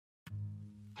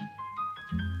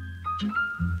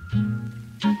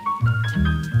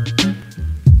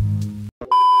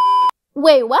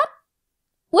Wait, what?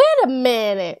 Wait a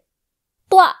minute.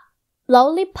 Tuak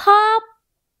Lollipop?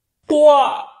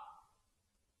 Tuak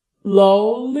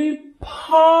Lollipop?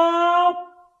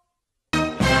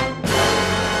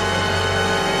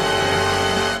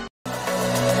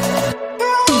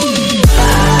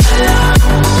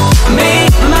 Me,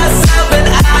 myself, and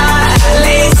I, at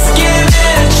least give it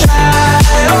a try.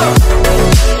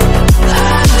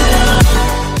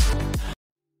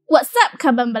 What's up,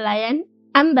 Kaban Belayan?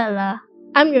 I'm Bella.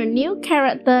 I'm your new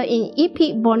character in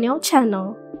Epic Borneo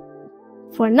channel.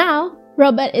 For now,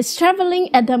 Robert is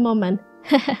traveling at the moment.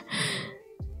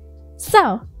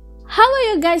 So, how are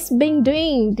you guys been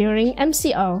doing during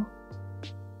MCO?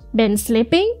 Been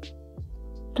sleeping?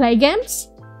 Play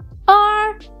games?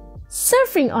 Or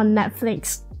surfing on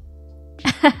Netflix?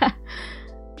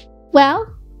 Well,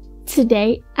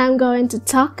 today I'm going to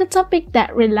talk a topic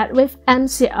that relates with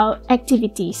MCO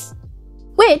activities,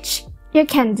 which you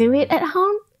can do it at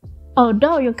home,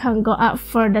 although you can't go out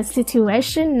for the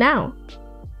situation now.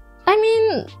 I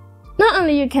mean, not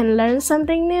only you can learn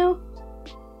something new,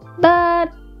 but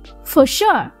for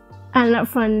sure, unlock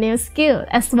for a new skill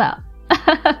as well.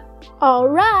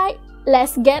 Alright,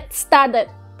 let's get started.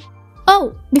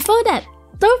 Oh, before that,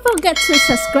 don't forget to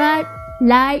subscribe,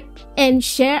 like, and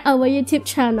share our YouTube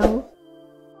channel.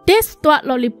 This Tuak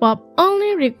Lollipop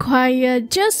only requires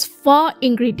just 4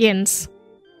 ingredients,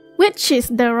 which is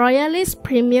the Royalist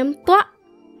Premium Tuak,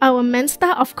 our main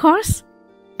star of course,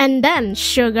 and then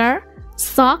sugar,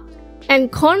 salt,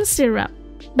 and corn syrup.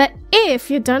 But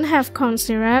if you don't have corn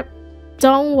syrup,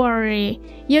 don't worry,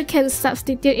 you can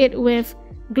substitute it with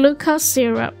glucose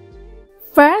syrup.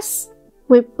 First,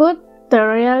 we put the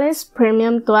Royalist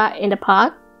Premium Tuak in the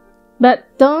pot, but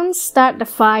don't start the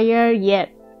fire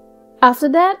yet. After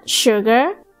that,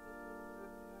 sugar,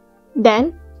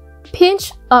 then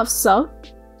pinch of salt,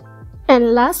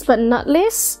 and last but not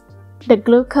least, the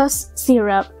glucose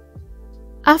syrup.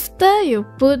 After you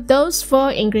put those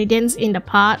 4 ingredients in the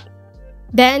pot,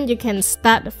 then you can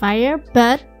start the fire,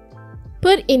 but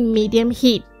put in medium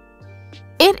heat.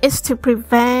 It is to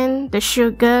prevent the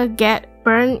sugar get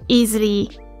burned easily.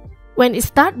 When it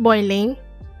starts boiling,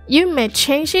 you may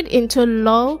change it into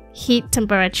low heat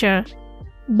temperature.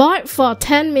 Boil for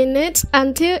 10 minutes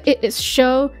until it is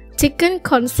show thickened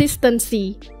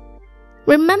consistency.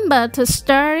 Remember to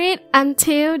stir it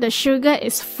until the sugar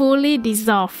is fully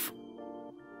dissolved.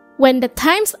 When the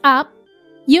time's up,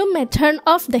 you may turn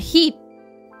off the heat.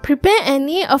 Prepare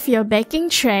any of your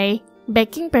baking tray,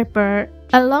 baking paper,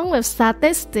 along with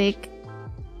satay stick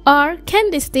or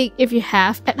candy stick if you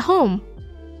have at home.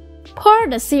 Pour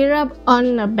the syrup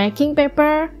on a baking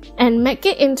paper and make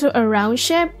it into a round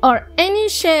shape or any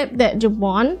shape that you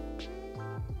want.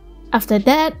 After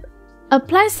that,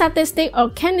 apply satay stick or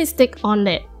candy stick on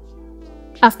it.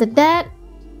 After that,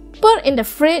 put in the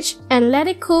fridge and let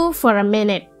it cool for a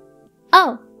minute.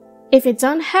 Oh, if you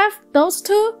don't have those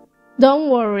two, don't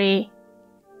worry.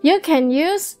 You can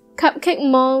use cupcake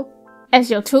mold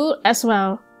as your tool as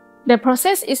well. The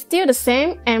process is still the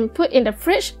same and put in the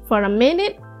fridge for a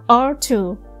minute or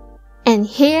 2. And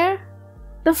here,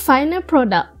 the final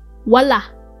product. Voila!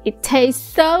 It tastes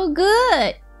so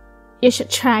good! You should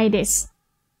try this.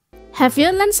 Have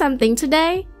you learned something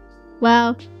today?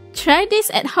 Well, try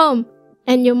this at home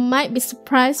and you might be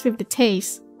surprised with the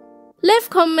taste. Leave a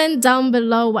comment down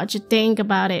below what you think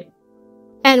about it.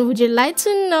 And would you like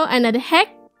to know another hack?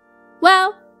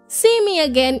 Well, see me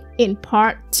again in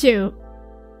part 2.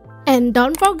 And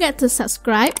don't forget to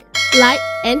subscribe, like,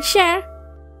 and share.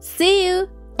 See you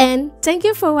and thank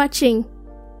you for watching.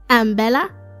 I'm Bella.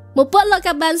 Mupot lo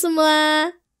kaban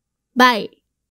semua. Bye.